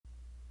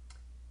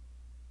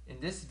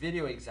this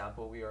video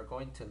example, we are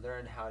going to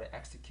learn how to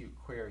execute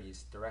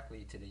queries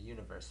directly to the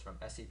universe from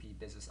SAP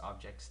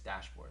BusinessObjects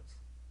Dashboards.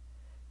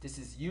 This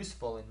is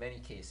useful in many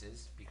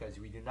cases because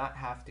we do not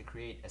have to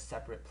create a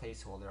separate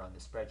placeholder on the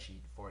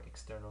spreadsheet for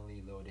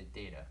externally loaded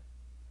data.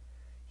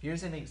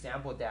 Here's an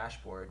example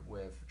dashboard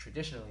with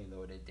traditionally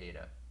loaded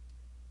data.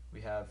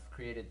 We have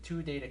created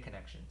two data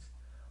connections,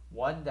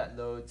 one that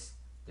loads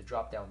the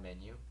drop-down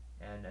menu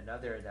and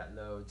another that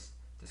loads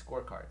the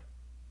scorecard.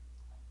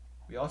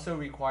 We also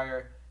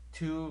require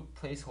two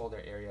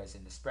placeholder areas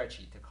in the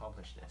spreadsheet to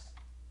accomplish this.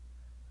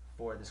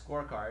 For the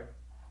scorecard,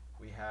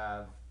 we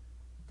have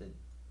the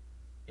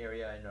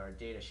area in our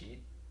data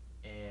sheet,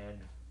 and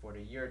for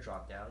the year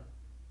dropdown,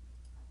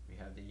 we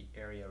have the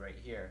area right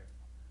here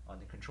on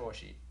the control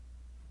sheet.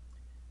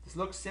 This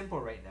looks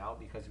simple right now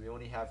because we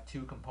only have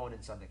two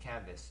components on the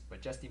canvas, but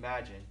just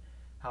imagine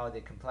how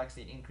the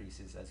complexity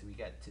increases as we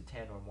get to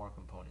 10 or more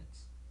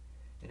components.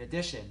 In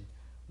addition,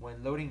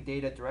 when loading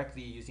data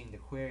directly using the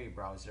query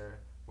browser,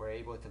 we're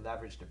able to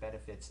leverage the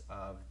benefits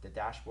of the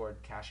dashboard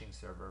caching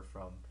server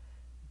from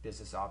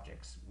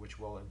BusinessObjects, which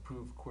will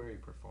improve query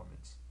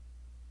performance.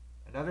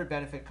 Another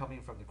benefit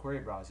coming from the query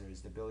browser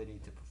is the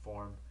ability to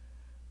perform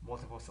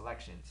multiple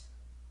selections.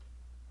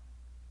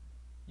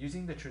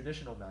 Using the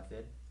traditional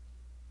method,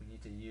 we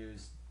need to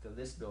use the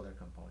list builder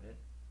component,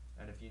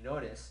 and if you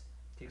notice,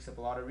 it takes up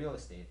a lot of real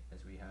estate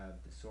as we have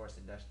the source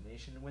and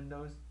destination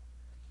windows,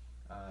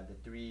 the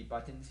three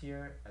buttons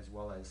here, as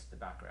well as the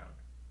background.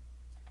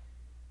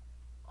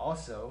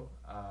 Also,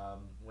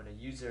 when a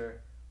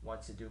user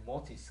wants to do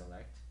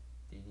multi-select,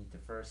 they need to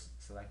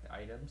first select the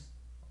items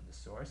on the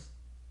source,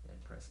 then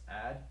press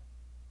add,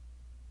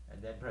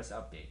 and then press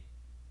update,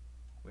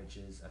 which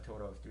is a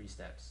total of 3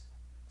 steps.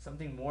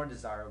 Something more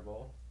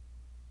desirable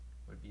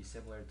would be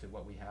similar to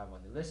what we have on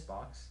the list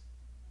box,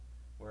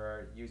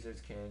 where users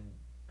can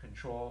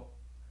control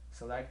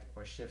select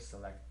or shift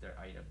select their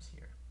items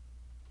here.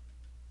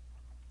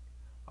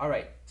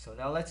 Alright, so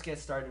now let's get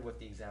started with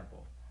the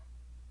example.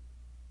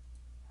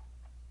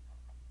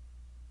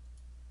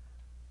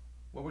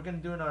 What we're going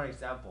to do in our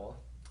example,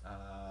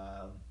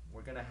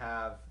 we're going to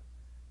have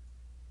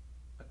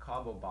a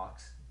combo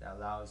box that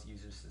allows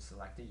users to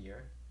select a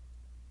year,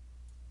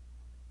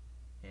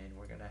 and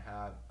we're going to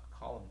have a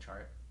column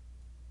chart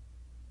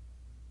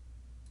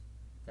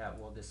that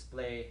will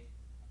display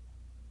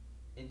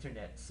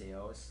internet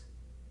sales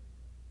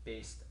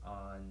based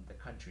on the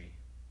country.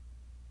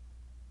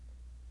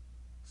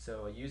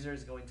 So a user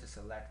is going to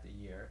select a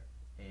year,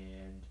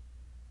 and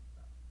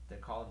the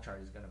column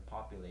chart is going to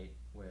populate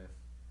with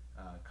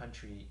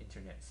country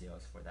internet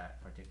sales for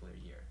that particular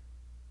year.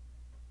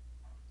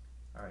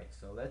 Alright,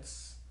 so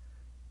let's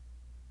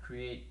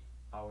create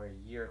our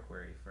year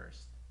query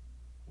first,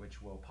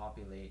 which will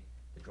populate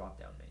the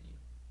drop-down menu.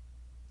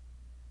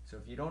 So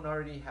if you don't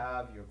already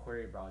have your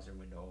query browser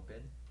window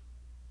open,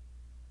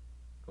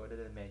 go to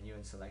the menu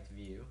and select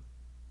View,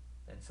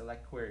 then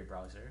select Query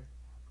Browser,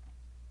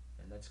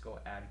 and let's go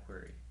Add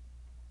Query.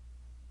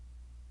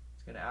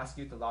 It's going to ask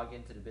you to log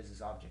into the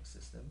BusinessObjects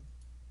system.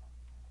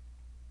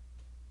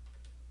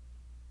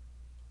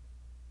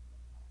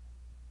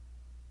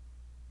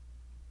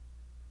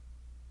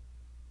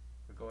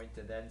 We're going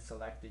to then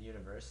select the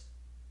universe.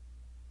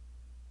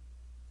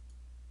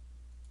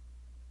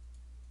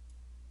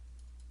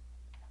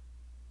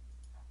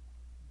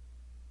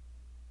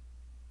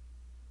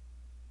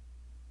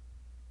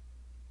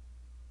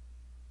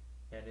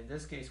 And in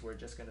this case, we're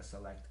just going to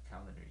select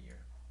calendar year.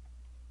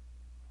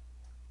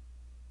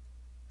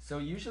 So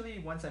usually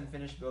once I'm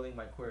finished building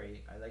my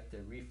query, I like to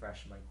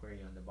refresh my query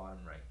on the bottom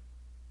right.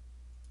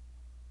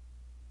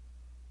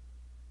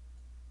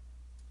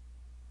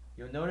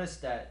 You'll notice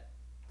that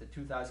the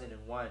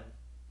 2001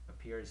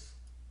 appears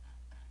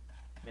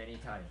many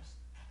times.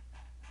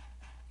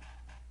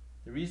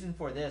 The reason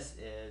for this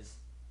is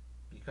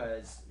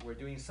because we're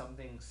doing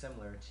something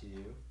similar to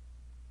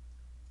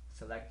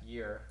select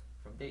year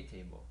from date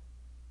table.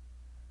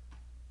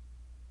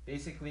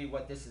 Basically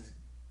what this is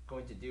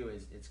going to do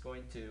is it's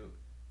going to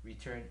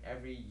return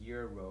every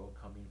year row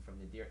coming from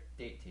the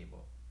date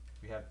table.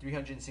 We have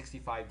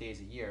 365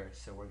 days a year,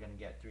 so we're going to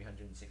get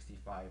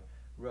 365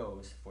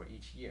 rows for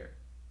each year.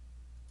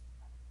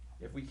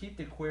 If we keep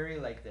the query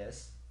like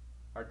this,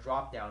 our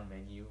drop-down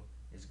menu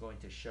is going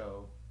to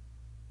show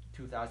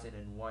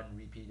 2001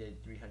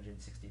 repeated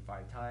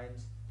 365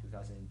 times,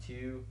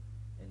 2002,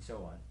 and so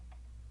on.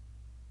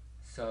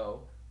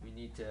 So we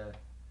need to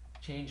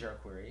change our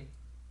query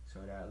so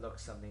that it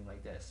looks something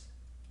like this.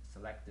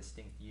 Select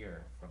distinct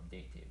year from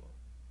date table.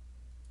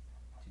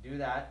 To do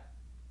that,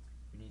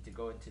 we need to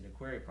go into the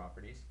query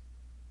properties,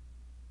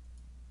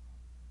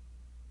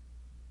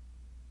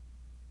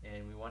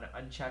 and we want to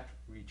uncheck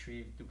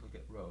retrieve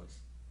duplicate rows.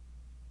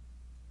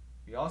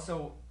 We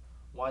also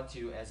want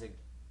to, as a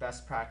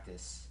best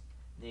practice,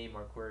 name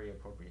our query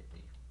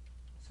appropriately.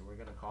 So we're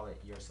going to call it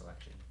year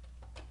selection.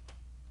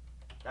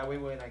 That way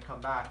when I come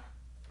back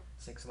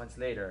 6 months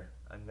later,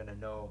 I'm going to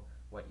know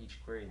what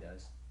each query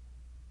does.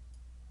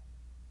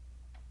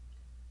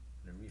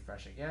 I'm going to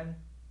refresh again.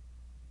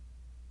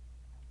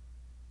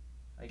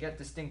 I get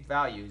distinct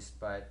values,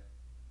 but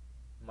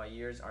my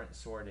years aren't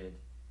sorted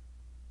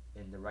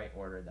in the right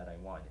order that I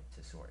want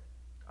it to sort.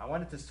 I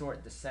want it to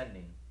sort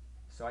descending,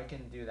 so I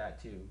can do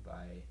that too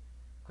by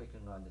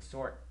clicking on the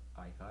sort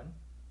icon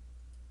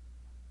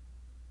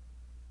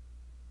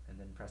and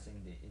then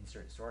pressing the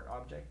insert sort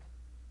object.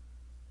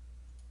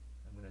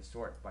 I'm going to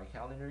sort by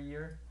calendar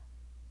year,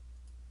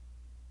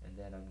 and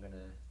then I'm going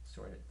to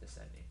sort it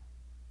descending.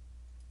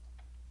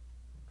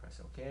 Press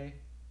OK.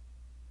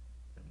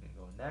 I'm going to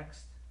go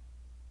next.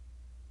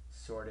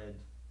 Sorted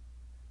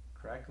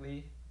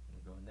correctly.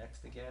 I'm going to go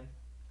next again.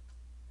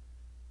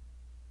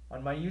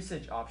 On my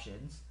usage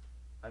options,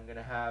 I'm going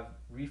to have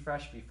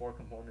refresh before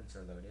components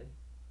are loaded,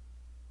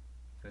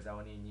 because I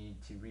only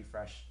need to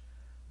refresh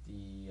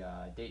the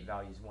date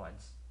values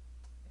once.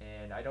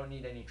 And I don't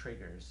need any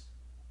triggers.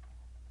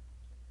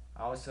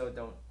 I also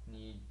don't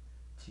need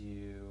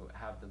to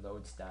have the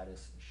load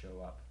status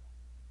show up,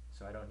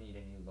 so I don't need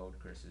any load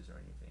cursors or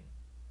anything.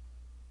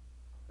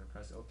 I'm going to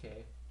press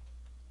OK.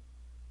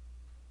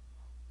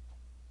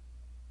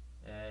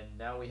 And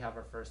now we have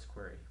our first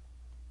query.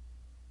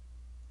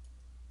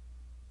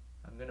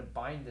 I'm going to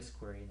bind this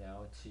query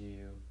now to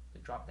the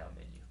drop-down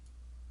menu.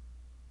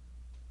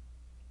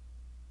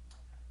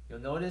 You'll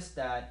notice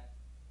that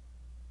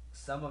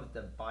some of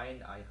the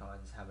bind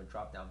icons have a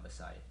drop-down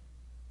beside.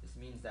 This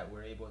means that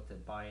we're able to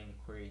bind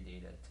query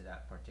data to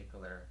that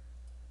particular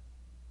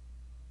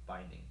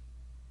binding.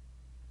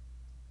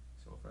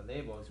 So for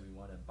labels, we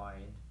want to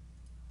bind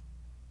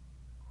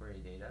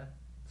query data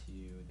to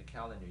the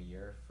calendar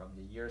year from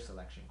the year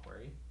selection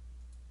query.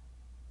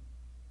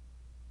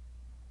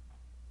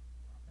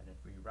 And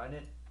if we run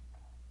it,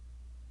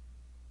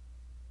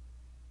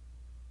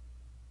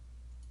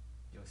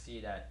 you'll see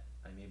that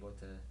I'm able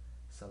to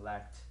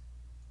select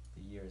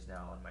the years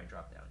now on my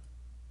dropdown.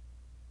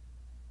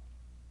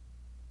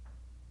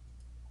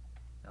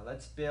 Now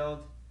let's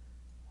build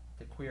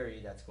the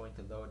query that's going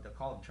to load the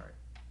column chart.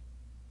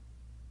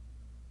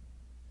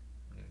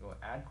 I'm going to go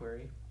add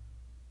query.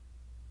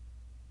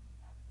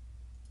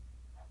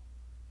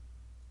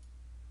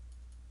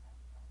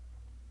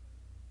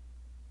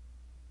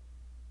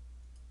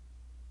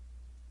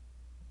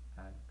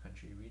 Add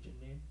country region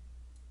name.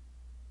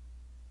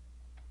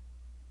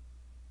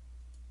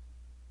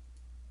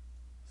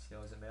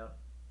 Sales amount.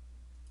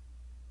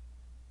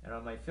 And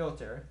on my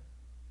filter,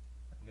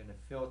 I'm going to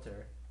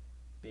filter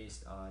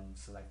based on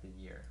selected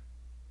year.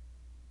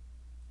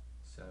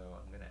 So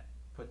I'm going to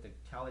put the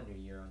calendar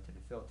year onto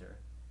the filter,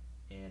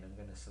 and I'm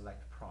going to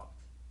select prompt.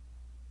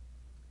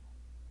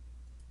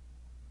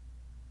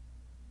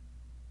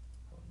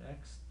 Go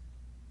next.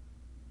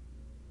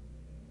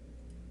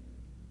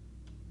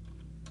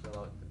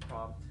 Fill out the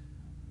prompt.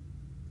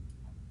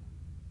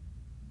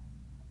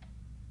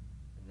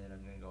 And then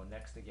I'm going to go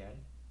next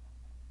again.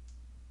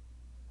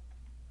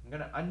 I'm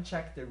going to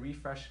uncheck the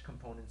refresh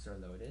components are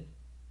loaded.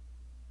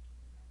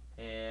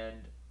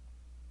 And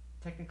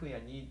technically I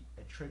need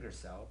a trigger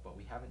cell, but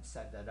we haven't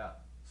set that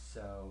up.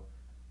 So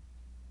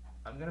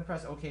I'm going to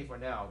press OK for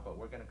now, but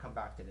we're going to come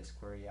back to this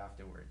query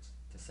afterwards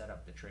to set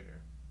up the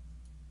trigger.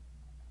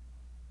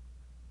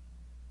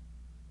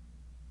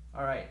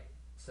 Alright,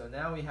 so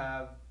now we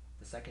have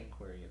the second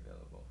query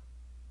available.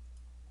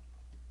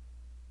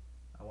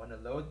 I want to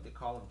load the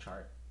column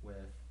chart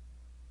with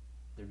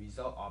the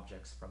result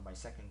objects from my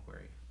second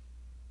query.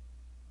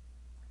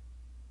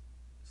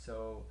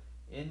 So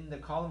in the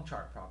column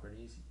chart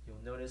properties,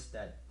 you'll notice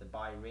that the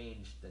by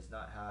range does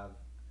not have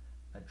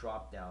a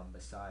drop down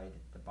beside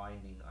the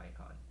binding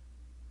icon.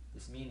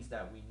 This means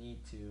that we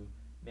need to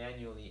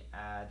manually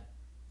add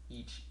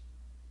each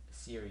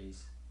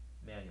series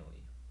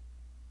manually.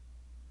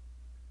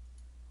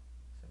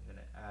 So I'm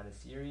going to add a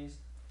series.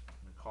 I'm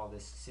going to call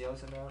this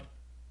sales amount.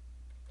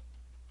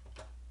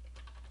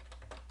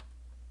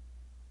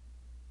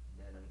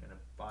 Then I'm going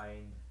to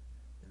bind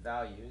the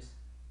values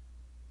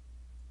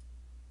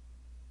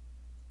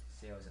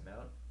to sales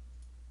amount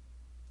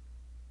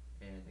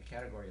and the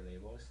category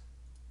labels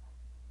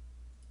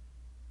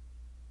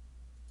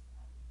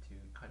to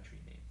country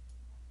name.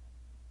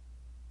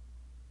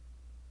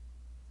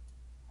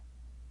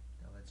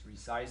 Now let's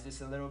resize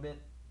this a little bit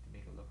to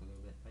make it look a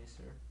little bit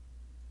nicer.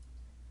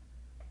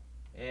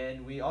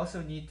 And we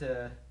also need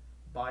to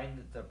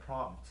bind the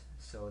prompt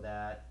so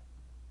that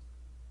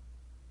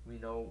we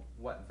know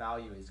what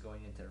value is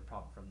going into the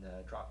prompt from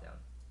the dropdown.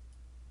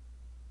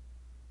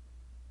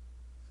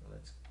 So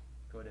let's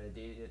go to the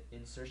data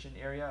insertion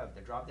area of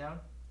the dropdown.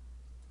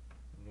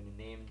 I'm going to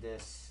name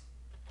this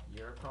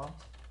year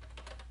prompt.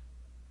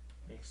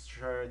 Make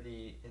sure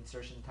the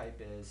insertion type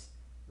is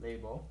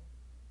label.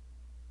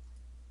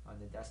 On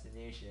the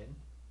destination,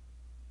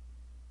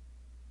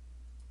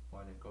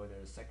 want to go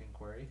to the second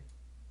query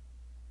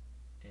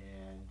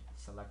and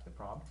select the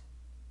prompt.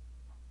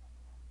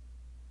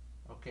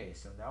 Okay,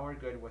 so now we're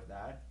good with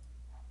that.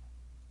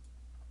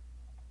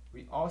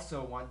 We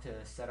also want to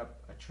set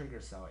up a trigger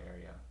cell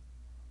area.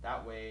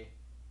 That way,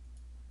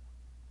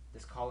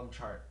 this column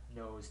chart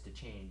knows to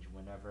change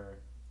whenever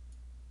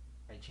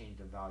I change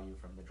the value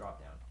from the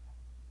dropdown.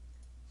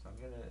 So I'm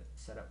going to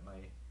set up my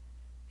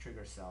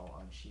trigger cell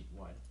on sheet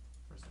 1.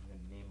 First I'm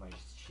going to name my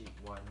sheet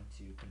 1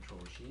 to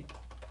control sheet.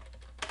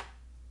 I'm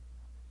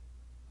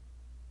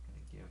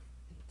going to give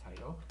a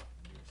title,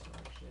 your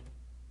selection,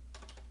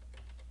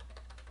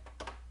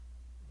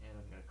 and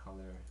I'm going to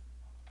color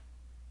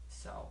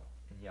cell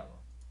in yellow.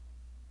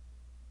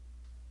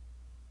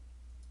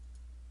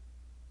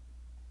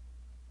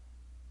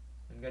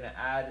 I'm going to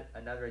add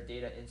another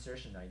data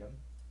insertion item.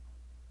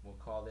 We'll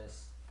call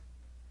this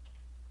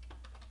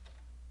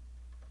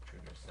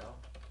trigger cell.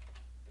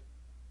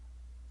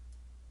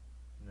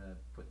 I'm going to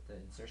put the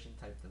insertion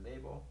type to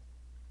label,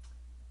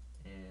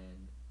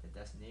 and the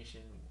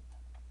destination,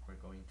 we're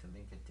going to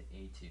link it to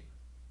A2.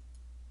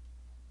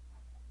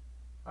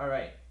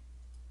 Alright,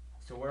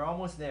 so we're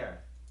almost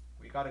there.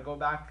 We got to go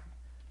back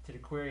to the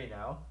query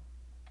now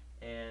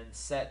and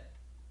set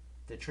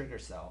the trigger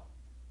cell.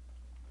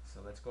 So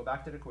let's go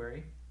back to the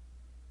query.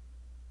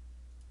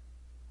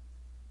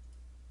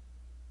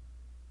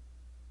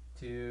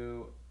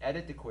 To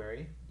edit the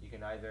query, you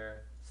can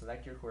either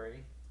select your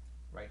query,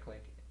 right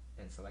click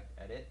and select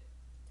edit,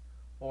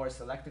 or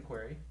select the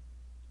query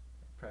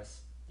and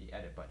press the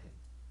edit button.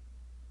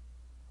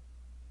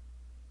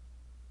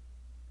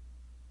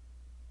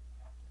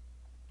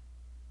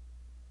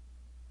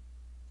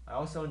 I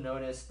also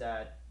noticed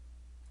that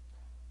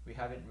we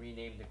haven't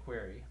renamed the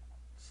query,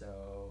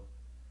 so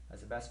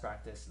as a best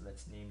practice,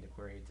 let's name the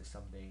query to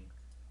something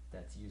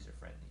that's user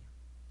friendly.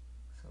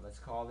 So let's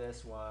call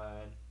this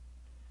one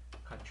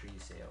country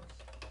sales.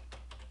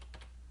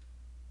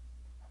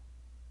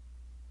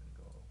 And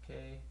go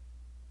OK.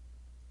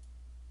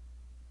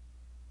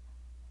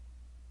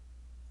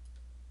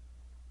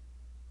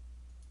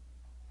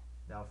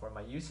 Now for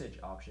my usage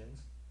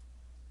options,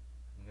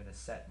 I'm going to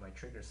set my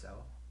trigger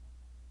cell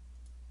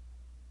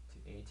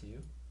to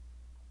A2,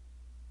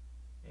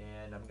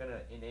 and I'm going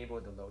to enable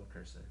the load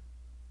cursor.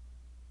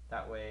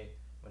 That way,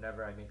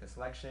 whenever I make a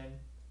selection,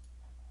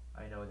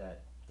 I know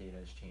that data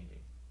is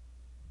changing.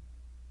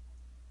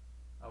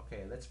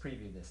 Okay, let's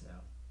preview this now.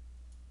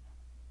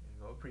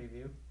 Go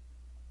preview,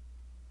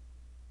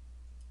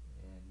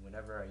 and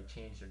whenever I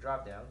change the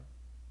dropdown,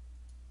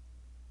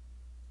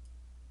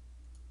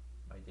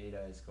 my data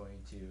is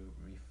going to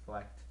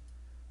reflect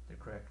the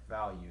correct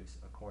values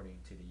according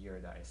to the year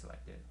that I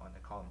selected on the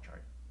column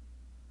chart.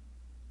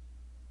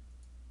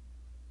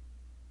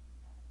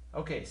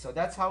 Okay, so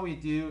that's how we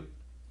do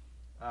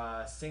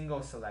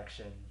single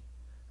selection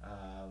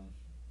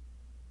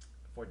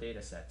for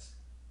data sets.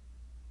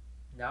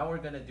 Now we're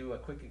going to do a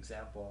quick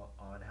example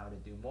on how to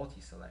do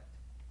multi-select.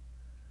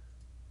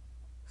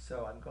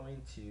 So I'm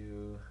going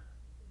to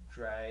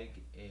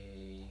drag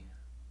a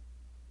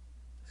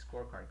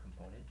scorecard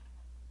component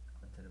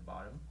onto the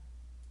bottom.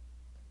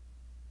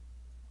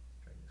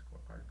 Drag the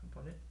scorecard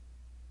component.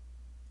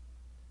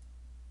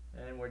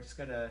 And we're just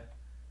going to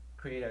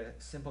create a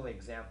simple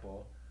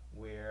example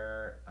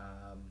where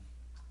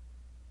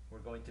we're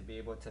going to be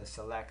able to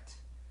select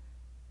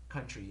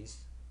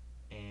countries,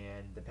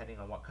 and depending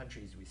on what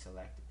countries we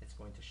select, it's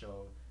going to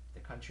show the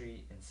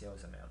country and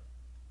sales amount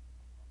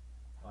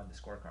on the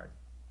scorecard.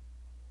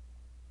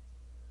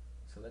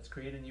 So let's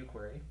create a new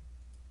query.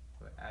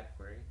 Go add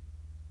query.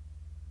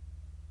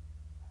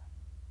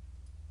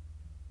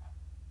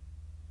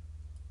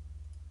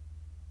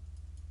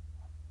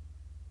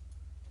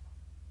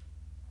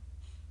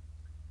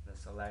 I'm going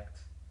to select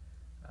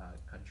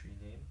country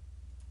name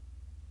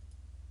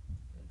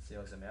and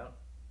sales amount.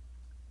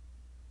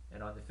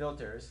 And on the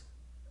filters,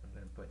 I'm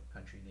going to put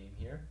country name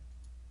here,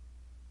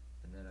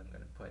 and then I'm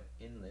going to put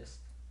in list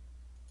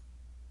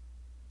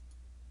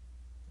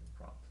and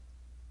prompt.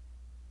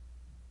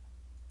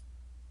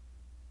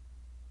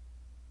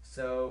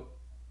 So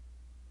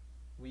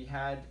we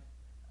had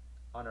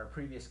on our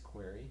previous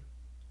query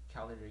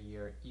calendar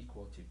year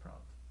equal to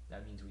prompt.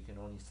 That means we can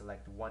only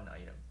select one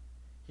item.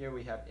 Here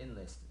we have in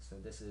list, so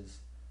this is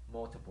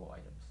multiple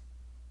items.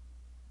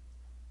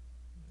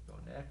 Go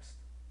next.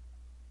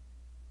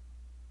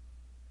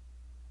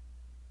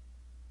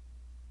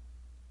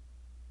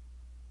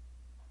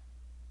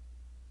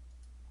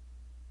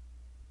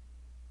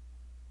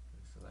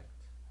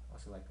 I'll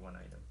select one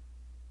item.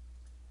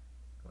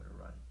 Go to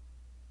run.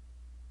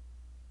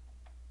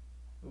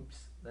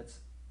 Oops,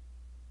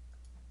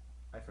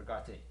 I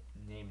forgot to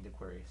name the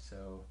query.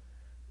 So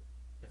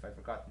if I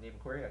forgot to name a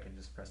query, I can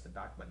just press the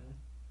back button,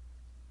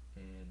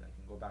 and I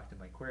can go back to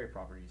my query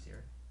properties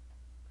here.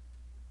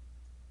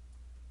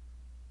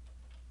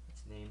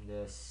 Let's name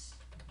this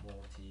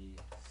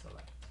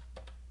multi-select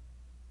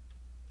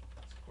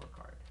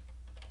scorecard.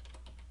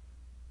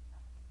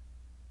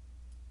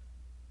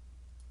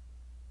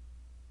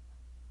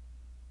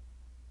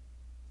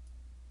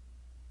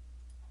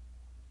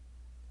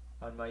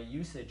 On my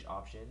usage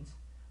options,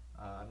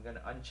 I'm going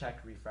to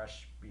uncheck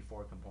refresh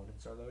before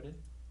components are loaded,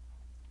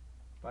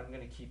 but I'm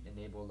going to keep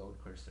enable load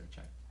cursor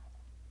checked.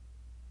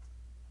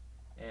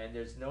 And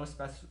there's no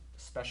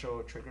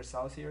special trigger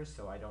cells here,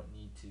 so I don't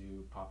need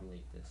to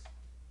populate this.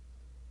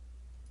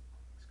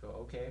 Let's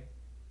go OK.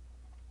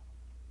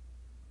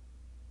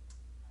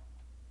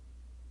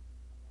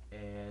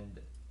 And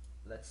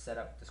let's set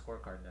up the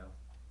scorecard now.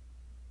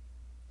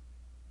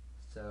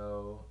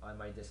 So on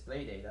my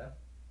display data,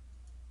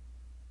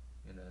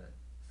 I'm going to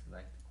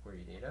select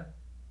query data,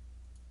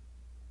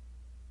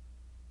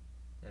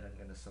 and I'm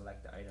going to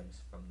select the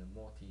items from the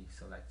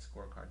multi-select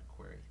scorecard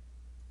query.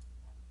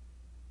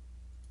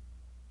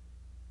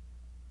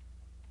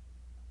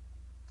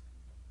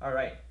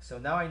 Alright, so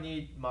now I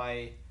need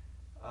my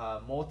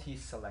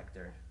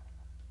multi-selector.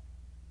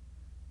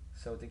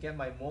 So to get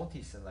my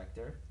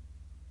multi-selector,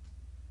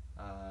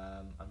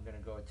 I'm going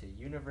to go to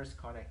Universe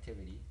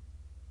Connectivity,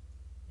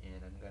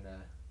 and I'm going to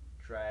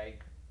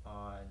drag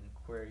on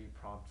Query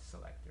Prompt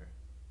Selector.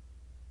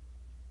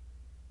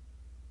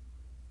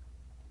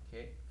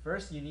 Okay,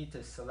 first you need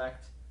to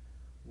select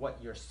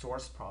what your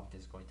source prompt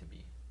is going to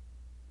be.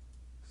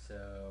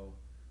 So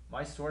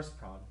my source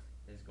prompt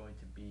is going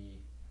to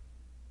be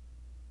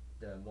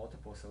the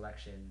multiple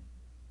selection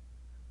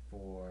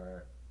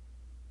for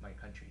my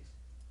countries.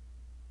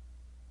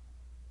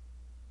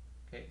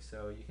 Okay,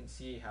 so you can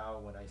see how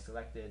when I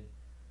selected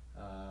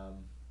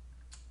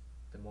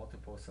the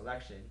multiple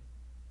selection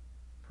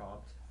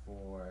prompt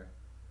for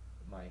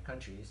my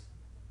countries,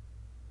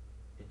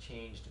 it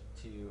changed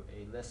to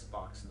a list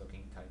box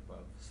looking type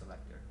of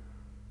selector.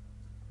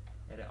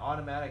 And it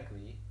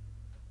automatically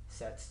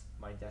sets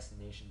my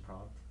destination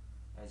prompt,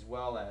 as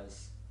well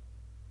as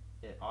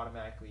it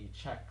automatically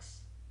checks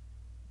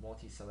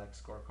multi-select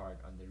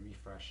scorecard on the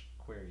refresh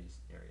queries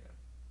area.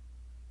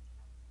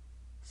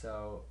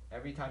 So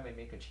every time I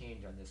make a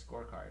change on this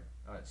scorecard,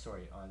 on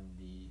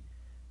the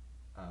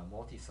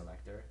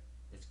multi-selector,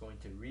 it's going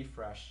to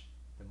refresh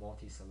the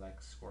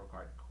multi-select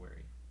scorecard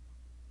query.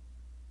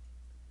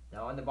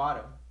 Now on the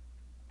bottom,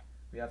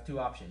 we have two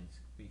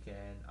options. We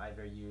can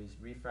either use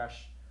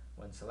refresh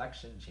when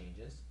selection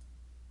changes.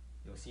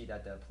 You'll see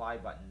that the apply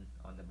button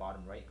on the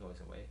bottom right goes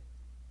away.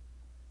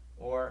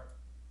 Or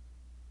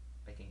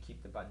I can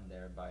keep the button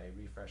there by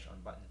refresh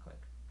on button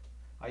click.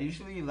 I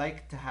usually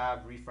like to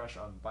have refresh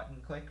on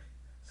button click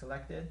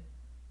selected,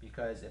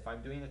 because if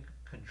I'm doing a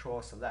control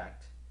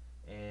select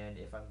and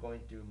if I'm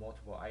going through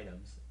multiple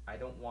items, I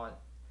don't want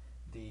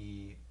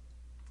the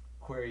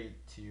query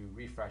to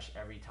refresh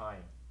every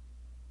time.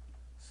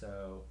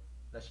 So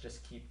let's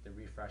just keep the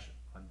refresh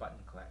on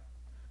button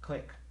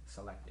click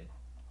selected.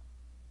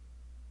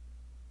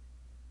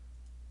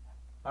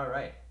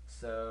 Alright,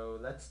 so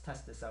let's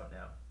test this out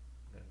now.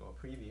 I'm going to go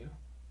preview.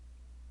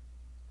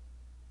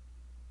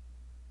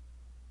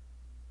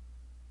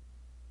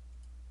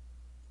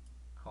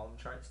 Column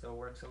chart still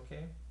works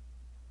okay.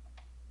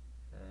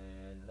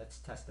 And let's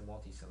test the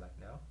multi-select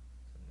now.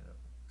 So I'm going to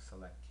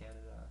select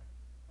Canada,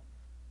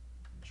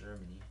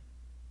 Germany,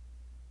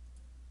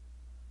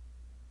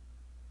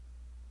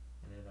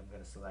 and then I'm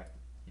going to select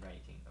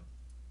United Kingdom.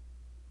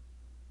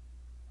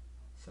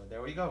 So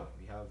there we go.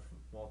 We have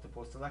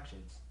multiple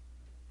selections.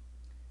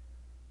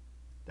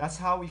 That's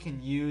how we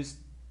can use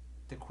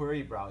the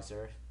query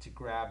browser to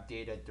grab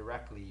data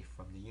directly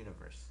from the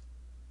universe.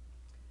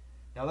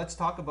 Now let's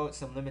talk about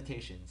some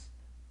limitations.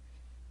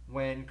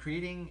 When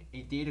creating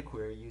a data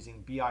query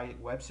using BI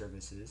web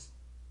services,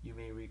 you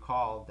may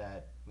recall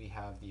that we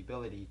have the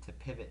ability to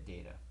pivot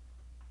data.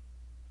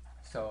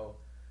 So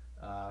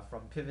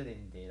from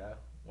pivoting data,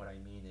 what I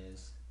mean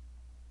is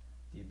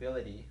the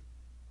ability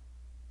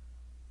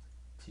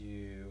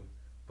to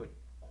put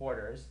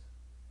quarters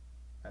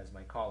as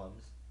my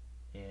columns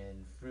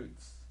and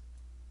fruits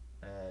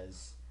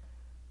as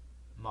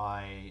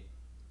my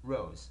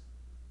rows.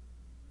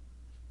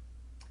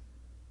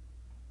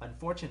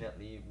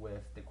 Unfortunately,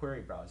 with the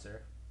query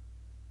browser,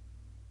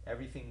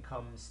 everything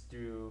comes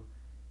through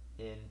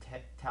in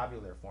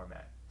tabular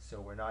format,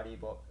 so we're not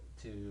able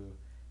to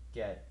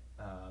get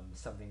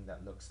something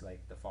that looks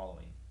like the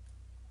following.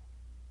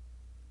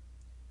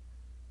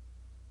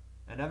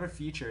 Another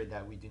feature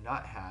that we do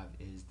not have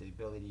is the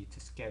ability to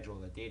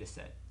schedule a data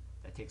set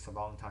that takes a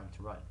long time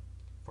to run.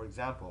 For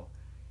example,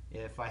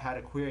 if I had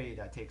a query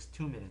that takes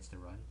 2 minutes to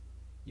run,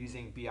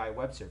 using BI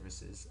web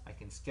services, I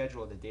can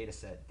schedule the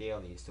dataset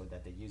daily so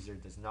that the user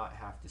does not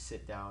have to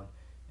sit down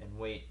and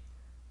wait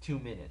 2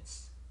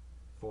 minutes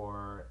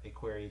for a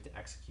query to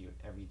execute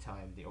every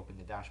time they open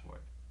the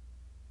dashboard.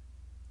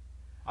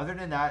 Other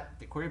than that,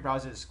 the query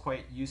browser is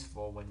quite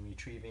useful when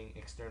retrieving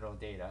external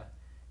data,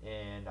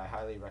 and I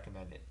highly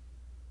recommend it.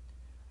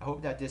 I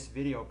hope that this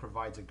video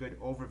provides a good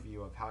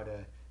overview of how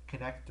to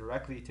connect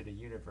directly to the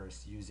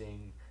universe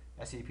using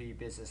SAP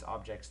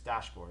BusinessObjects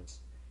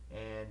Dashboards.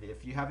 And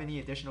if you have any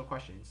additional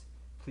questions,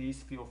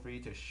 please feel free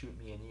to shoot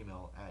me an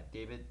email at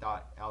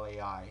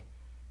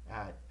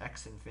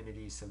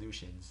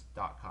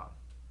david.lai@xinfinitysolutions.com.